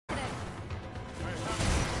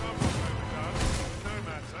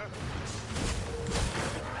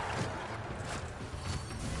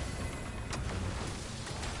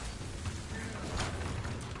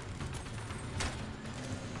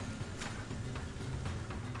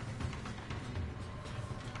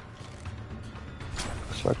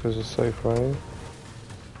Looks like there's a safe way.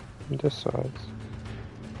 On this side.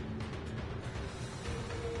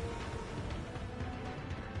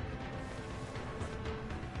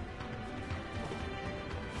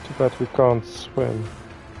 Too bad we can't swim.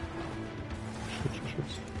 Shoot.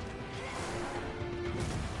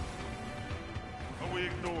 Are we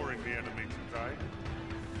ignoring the enemy today?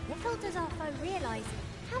 Little does our foe realise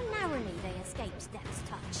how narrowly they escaped death's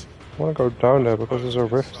touch. I want to go down there because there's a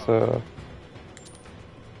rift.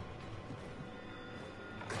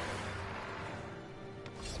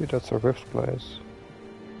 See, that's a rift place.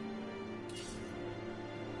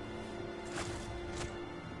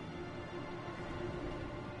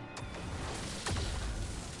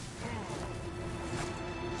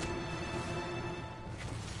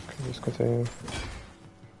 Okay, let's continue.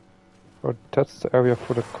 Oh, that's the area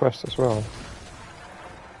for the quest as well.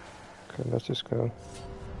 Okay, let's just go.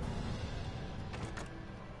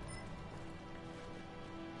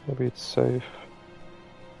 Maybe it's safe.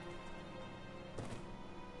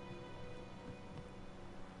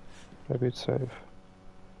 Maybe it's safe.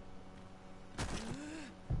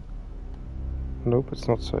 Nope, it's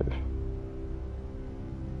not safe.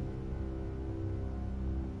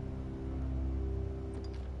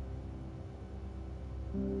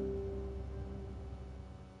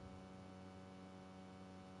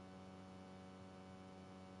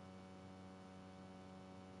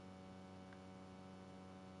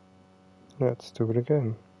 Let's do it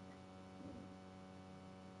again.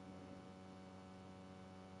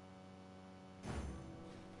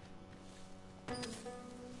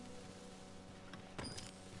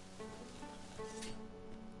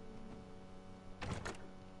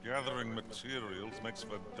 Gathering materials makes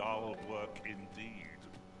for dull work indeed.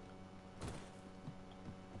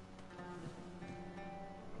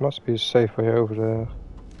 Must be a safe way over there.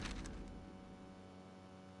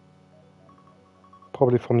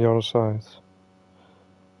 Probably from the other side.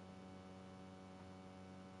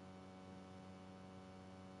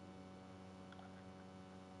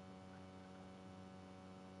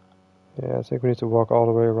 Yeah, I think we need to walk all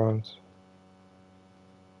the way around.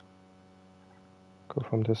 Go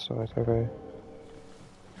from this side, okay.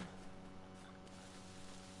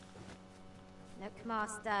 Look,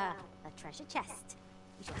 Master, a treasure chest.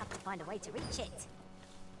 We shall have to find a way to reach it.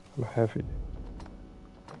 I'm heavy.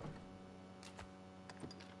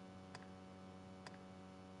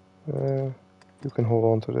 You can hold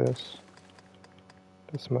on to this.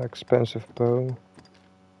 That's my expensive bow.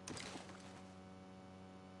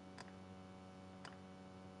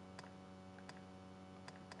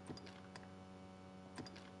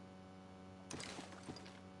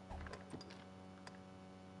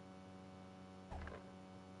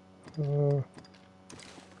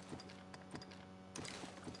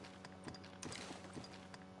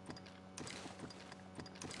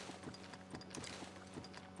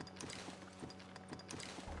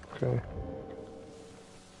 Okay.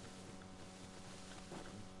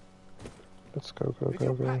 Let's go. If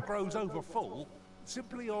your pack grows over full,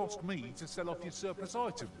 simply ask me to sell off your surplus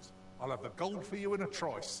items. I'll have the gold for you in a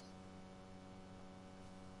trice.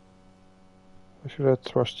 Why should I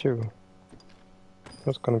trust you? I'm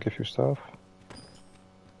not gonna give you stuff.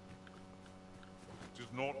 It is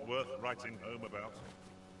not worth writing home about.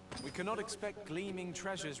 We cannot expect gleaming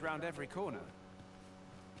treasures round every corner.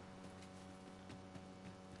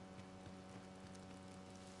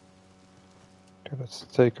 Okay, let's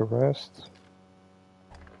take a rest.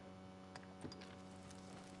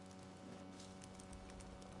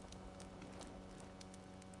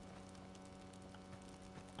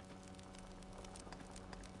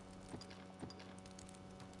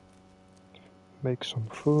 Make some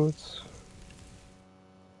food.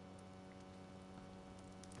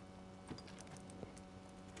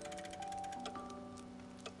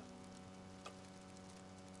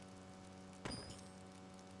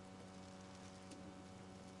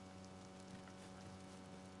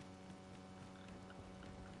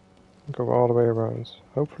 Go all the way around.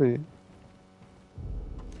 Hopefully.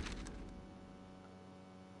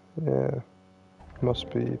 Yeah, must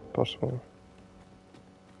be possible.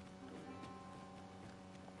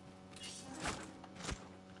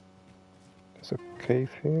 There's a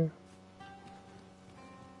cave here.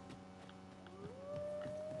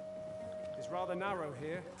 It's rather narrow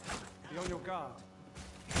here. Be on your guard.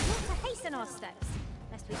 We want to hasten our steps,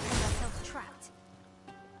 lest we find ourselves trapped.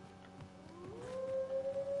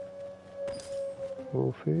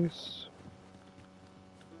 Wolfies.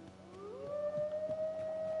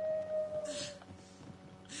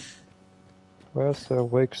 Where's the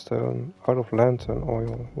wake stone? Out of lantern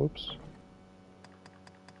oil. Whoops.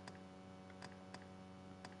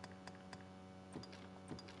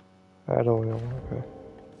 Add oil, okay.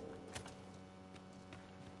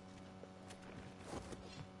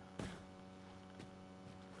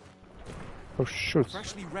 Oh shoot!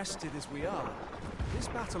 Freshly rested as we are, this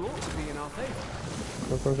battle ought to be in our favor.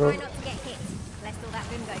 Go, go, Try go. not to get hit, lest all that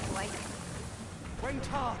boom goes away. When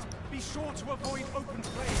hard, be sure to avoid open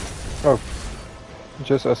flame. Oh,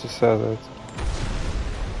 just as he said it.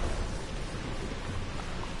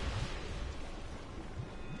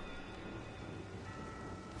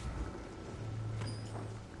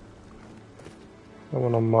 I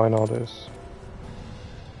wanna mine all this.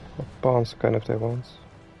 Or bounce again if they want.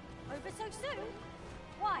 Over so soon?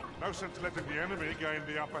 Why? No sense letting the enemy gain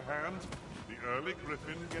the upper hand. The early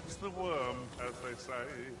griffin gets the worm, as they say.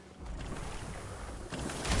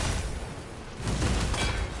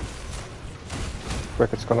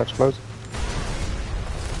 Quick, it's gonna explode.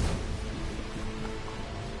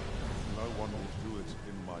 No one will do it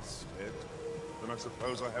in my stead. Then I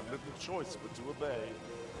suppose I have little choice but to obey.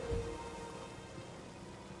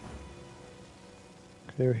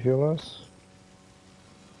 Can you heal us?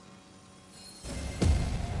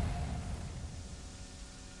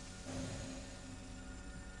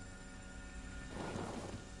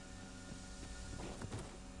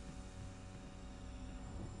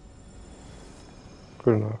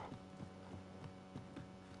 Good enough.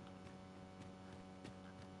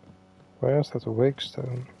 Where is that wake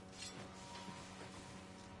stone?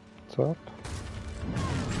 Top?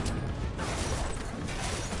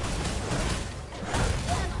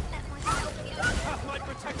 Have my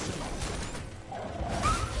protection.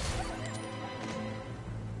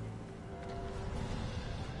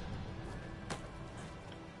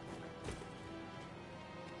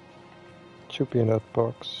 Should be in that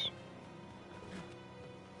box.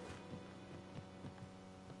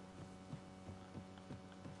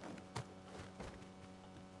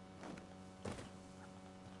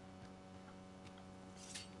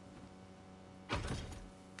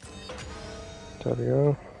 There we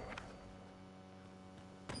go.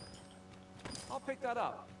 I'll pick that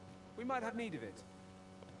up. We might have need of it.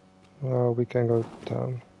 We can go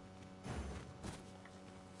down.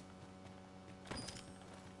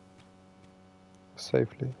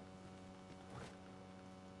 Safely.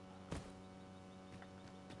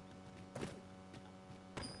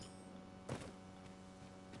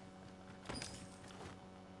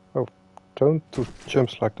 Oh, don't do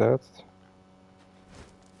jumps like that.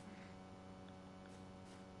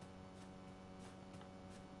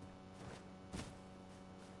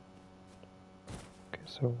 Okay,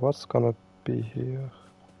 so what's gonna be here?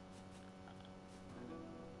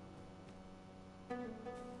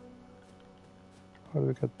 How do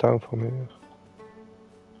we get down from here?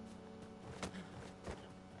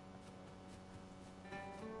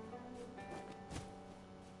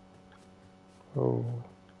 Oh.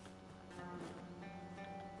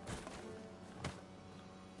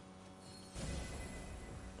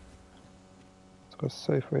 Let's go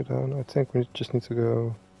safe way down. I think we just need to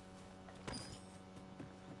go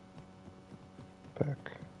back.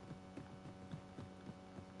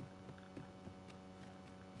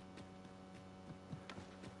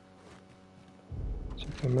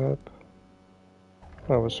 Check the map.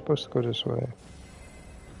 Oh, we're supposed to go this way.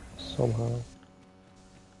 Somehow.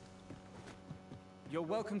 You're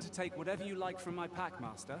welcome to take whatever you like from my pack,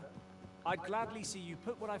 Master. I'd gladly see you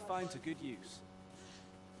put what I find to good use.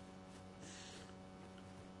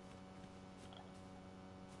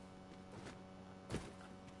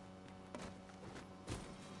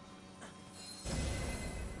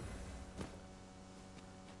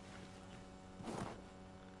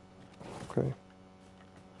 Okay.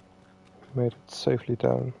 Made it safely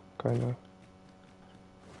down, kinda.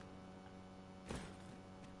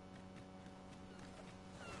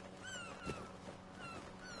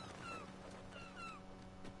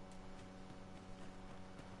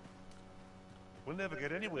 We'll never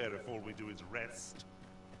get anywhere if all we do is rest.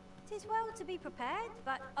 'Tis well to be prepared,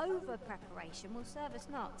 but over-preparation will serve us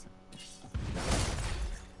not.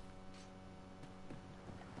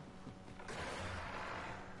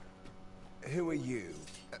 Who are you?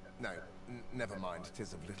 No, never mind,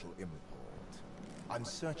 'tis of little import. I'm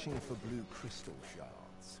searching for blue crystal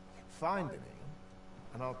shards. Find any,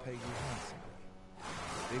 and I'll pay you handsomely.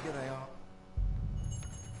 Bigger they are.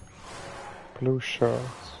 Blue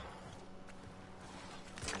shards.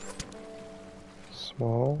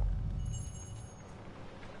 Small.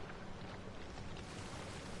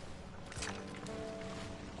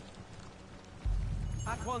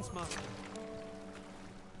 At once, Master.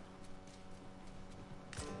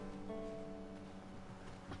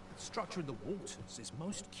 The structure in the waters is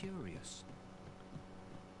most curious.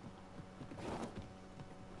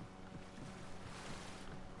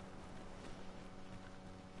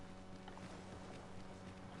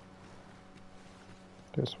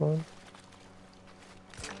 This one.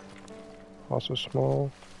 Also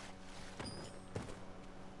small.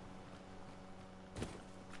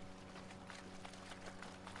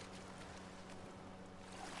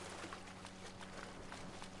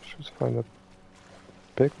 Should find a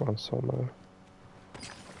big one somewhere.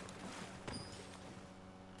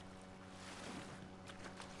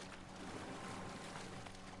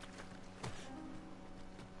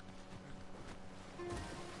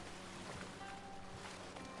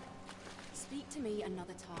 Speak to me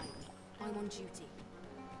another time. I'm on duty.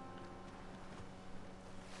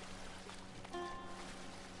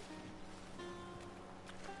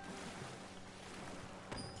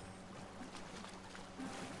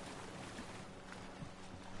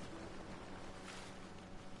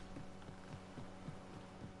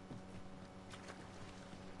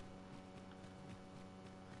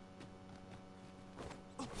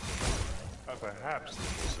 Perhaps this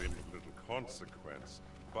will seem of little consequence,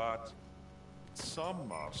 but some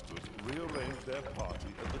masters rearrange their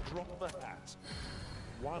party at the drop of a hat.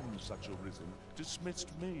 One such arisen dismissed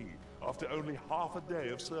me after only half a day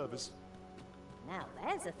of service. Now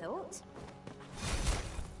there's a thought.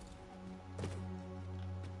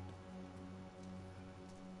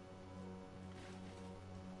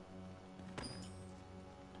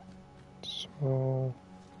 Small.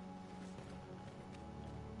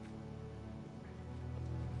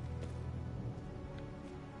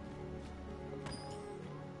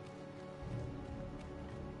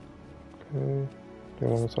 Okay, do you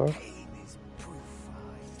want to talk?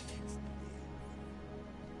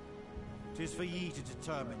 Tis for ye to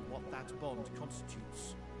determine what that bond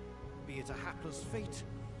constitutes, be it a hapless fate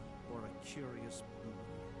or a curious boon.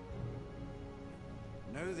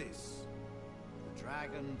 Know this, the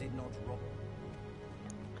dragon did not rob.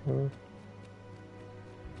 Okay.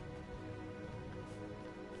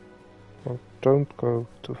 Well, don't go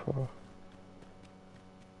too far.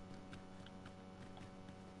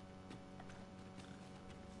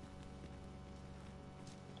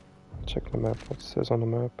 Check the map, what it says on the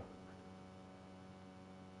map.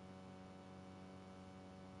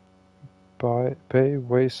 Bay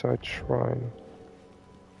Wayside Shrine.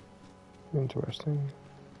 Interesting.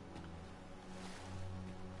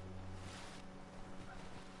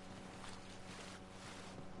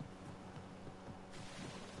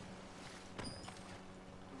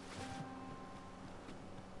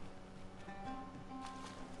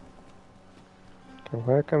 Okay,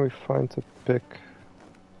 where can we find the big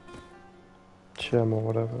gem or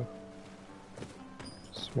whatever?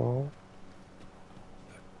 Small.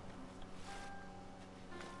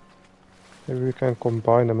 Maybe we can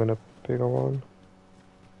combine them in a bigger one.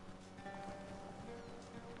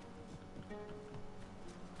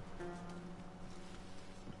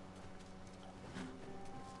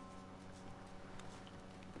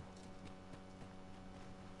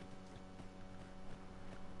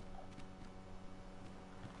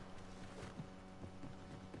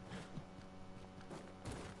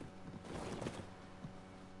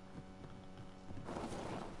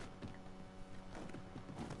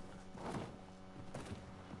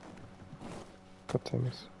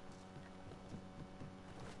 Things.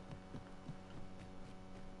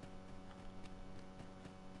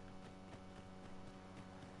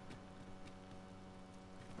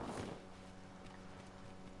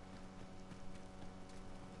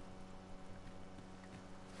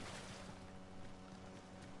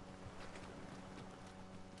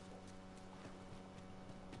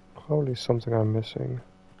 Probably something I'm missing.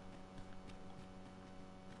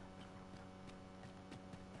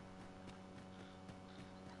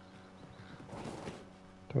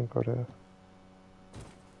 Don't go there.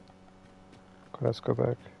 Okay, let's go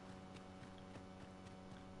back.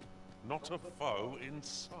 Not a foe in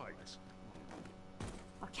sight.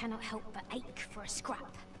 I cannot help but ache for a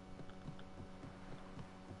scrap.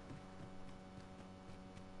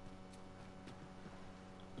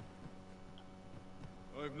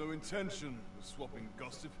 I've no intention of swapping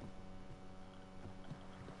gossip.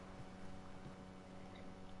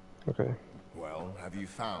 Okay. Well, have you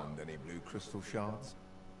found any blue crystal shards?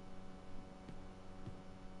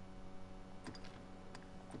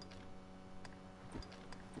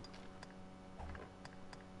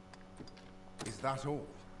 Is that all?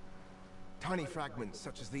 Tiny fragments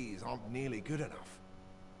such as these aren't nearly good enough.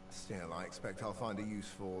 Still, I expect I'll find a use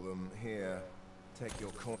for them. Here, take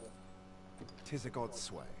your coin. 'Tis a god's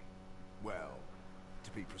sway. Well,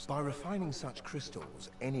 to be precise, by refining such crystals,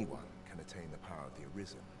 anyone can attain the power of the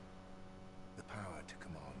Arisen. The power to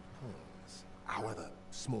command pawns. However,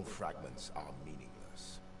 small fragments are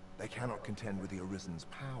meaningless. They cannot contend with the Arisen's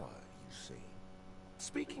power, you see.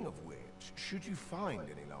 Speaking of which, should you find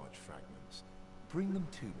any large fragments, bring them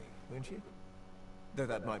to me, won't you? Though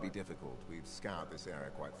that might be difficult. We've scoured this area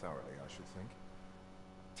quite thoroughly, I should think.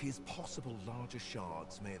 'Tis possible larger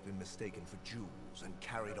shards may have been mistaken for jewels and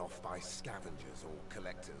carried off by scavengers or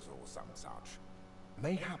collectors or some such.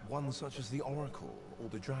 Mayhap one such as the Oracle or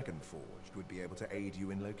the Dragon Forged would be able to aid you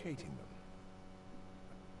in locating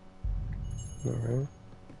them. Alright.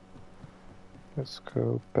 Let's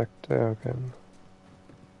go back there again.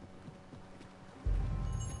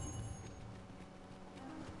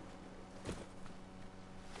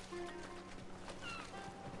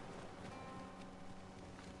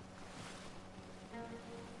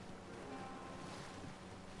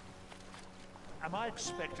 Am I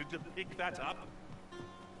expected to pick that up?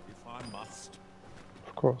 If I must.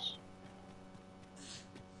 Of course.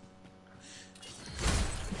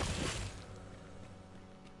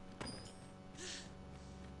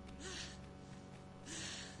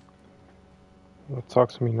 Don't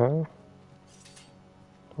talk to me now.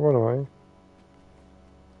 Run away.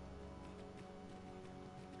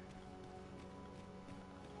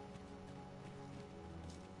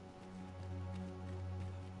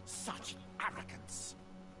 Such arrogance.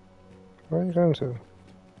 Where are you going to?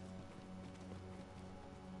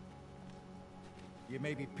 You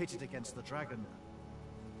may be pitted against the dragon,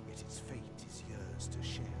 yet its fate is yours to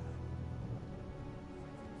share.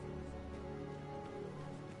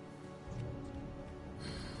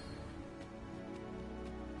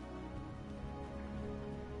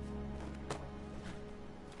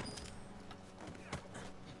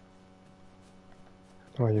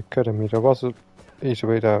 Oh, you're kidding me. There was an easy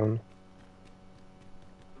way down.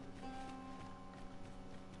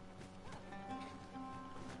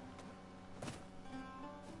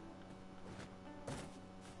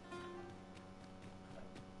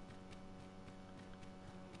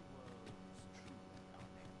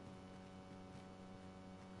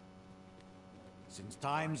 Since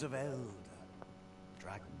times of Eld,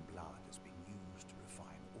 dragon blood has been used to refine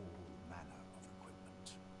all manner of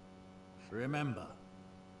equipment. Remember,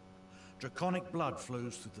 draconic blood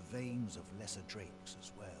flows through the veins of lesser drakes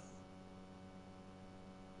as well.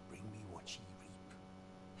 Bring me what ye reap,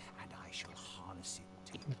 and I shall harness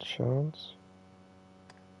it to A chance.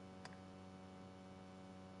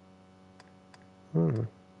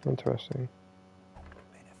 Interesting.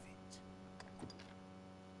 benefit.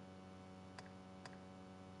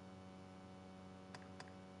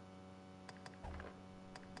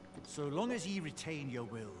 So long as ye retain your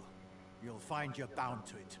will, you'll find you're bound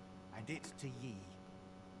to it, and it to ye.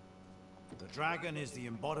 The dragon is the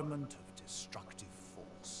embodiment of destructive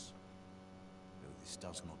force. Though this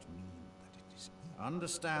does not mean that it is evil.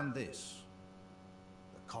 Understand this.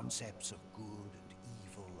 The concepts of good and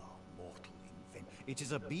evil are mortal invention. It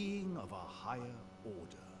is a being of a higher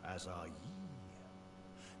order, as are ye.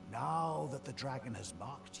 Now that the dragon has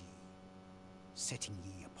marked ye, setting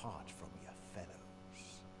ye apart from your fellows.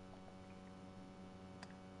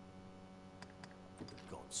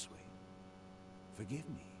 The Godsway, forgive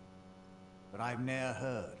me, but I've ne'er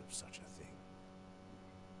heard of such a thing.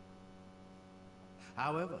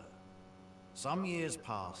 However, some years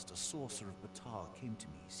past, a sorcerer of Batar came to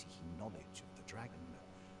me seeking knowledge of the dragon,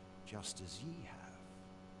 just as ye have.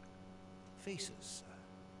 Faces, sir,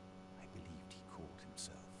 I believed he called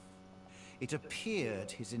himself. It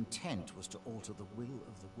appeared his intent was to alter the will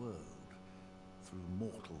of the world through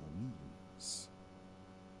mortal means.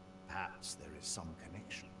 Perhaps there is some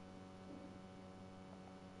connection.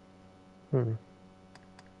 Hmm.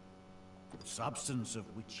 The substance of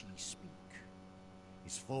which ye speak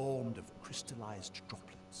is formed of crystallized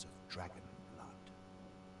droplets of dragon blood.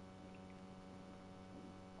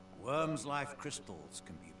 Worm's life crystals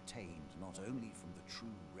can be obtained not only from the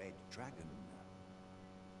true red dragon,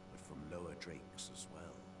 but from lower drakes as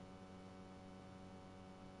well.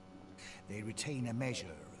 They retain a measure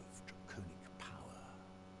of draconic power,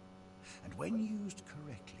 and when used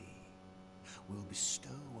correctly, will bestow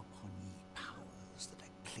upon ye powers that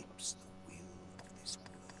eclipse the will of this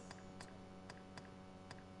world.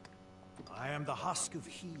 I am the husk of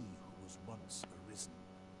he who was once arisen.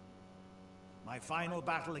 My final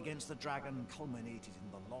battle against the dragon culminated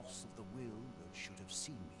in the loss of the will that should have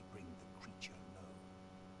seen me bring the creature low.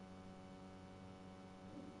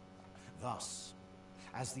 Thus,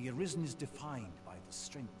 as the arisen is defined by the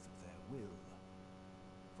strength of their will,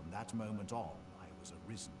 from that moment on, I was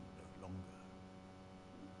arisen no longer.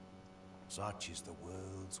 Such is the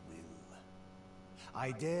world's will.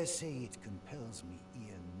 I dare say it compels me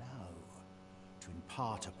e'en now to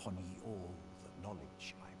impart upon ye all the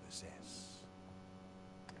knowledge I possess.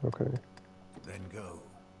 Okay. Then go.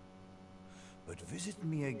 But visit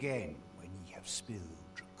me again when ye have spilled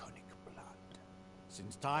draconic blood.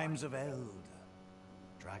 Since times of Eld,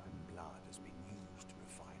 dragon blood has been used to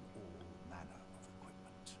refine all manner of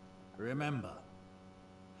equipment. Remember,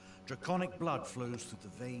 draconic blood flows through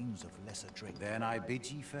the veins of lesser drake. Then I bid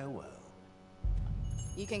ye farewell.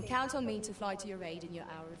 You can count on me to fly to your aid in your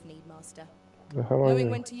hour of need, Master. The hell are Knowing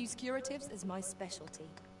you? when to use curatives is my specialty.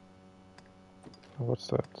 Oh, what's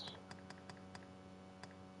that?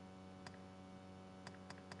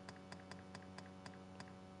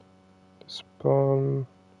 Spawn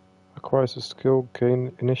acquires a skill,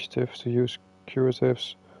 gain initiative to use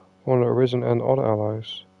curatives on Arisen and other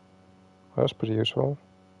allies. That's pretty useful.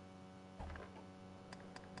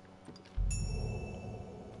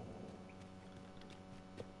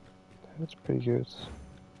 That's pretty good.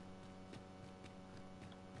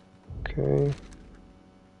 Okay.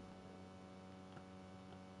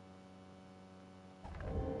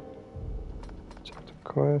 Check the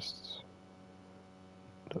quests.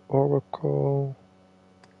 The Oracle.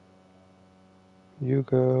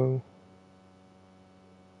 Hugo.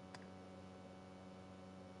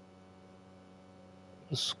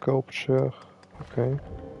 The sculpture. Okay.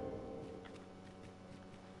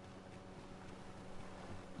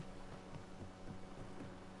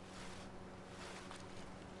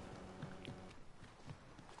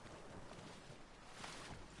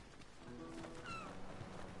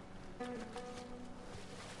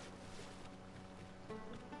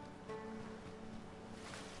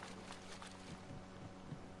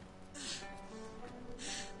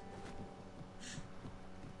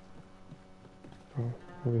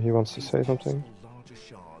 Maybe he wants to say something. Larger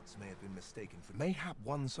shards may have been mistaken for mayhap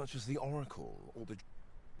one such as the Oracle or the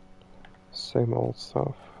Same old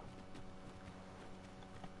stuff.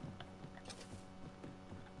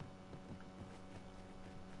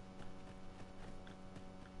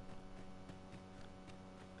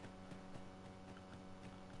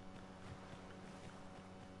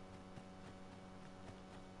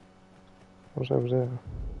 What's over there?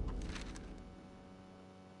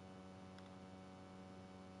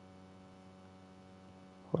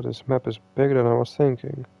 Oh, this map is bigger than I was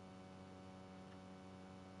thinking.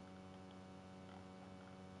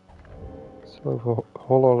 So a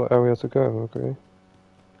whole lot of area to go, okay.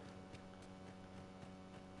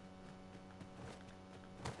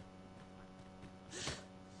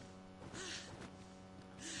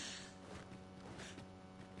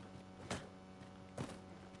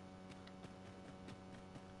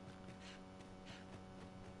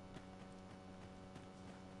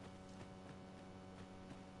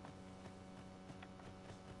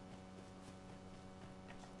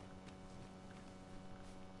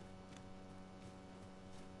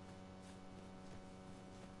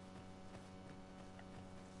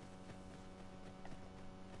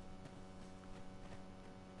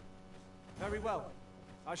 Very well.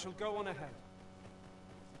 I shall go on ahead.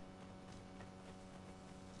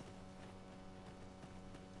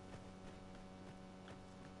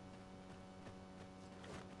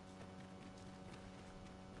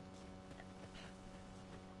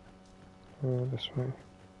 This way.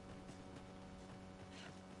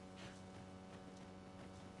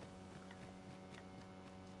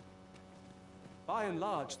 By and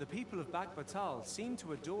large, the people of Batal seem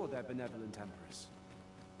to adore their benevolent empress.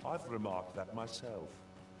 I've remarked that myself.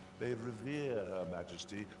 They revere Her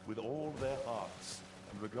Majesty with all their hearts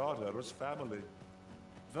and regard her as family.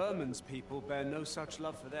 Vermin's people bear no such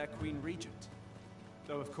love for their Queen Regent.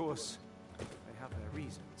 Though, of course, they have their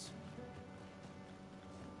reasons.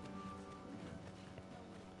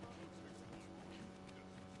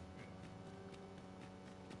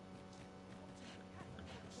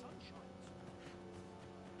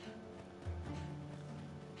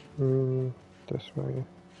 This way.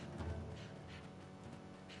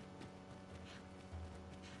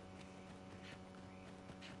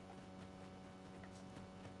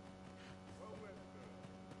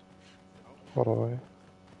 All the way.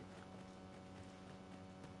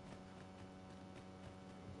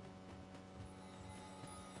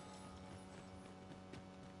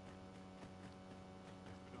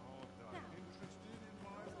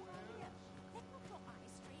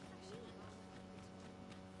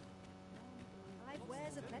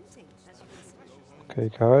 Okay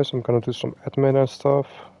guys, I'm gonna do some admin and stuff.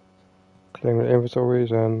 Clearing the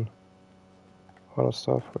inventories and other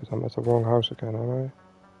stuff. Wait, I'm at the wrong house again, am I?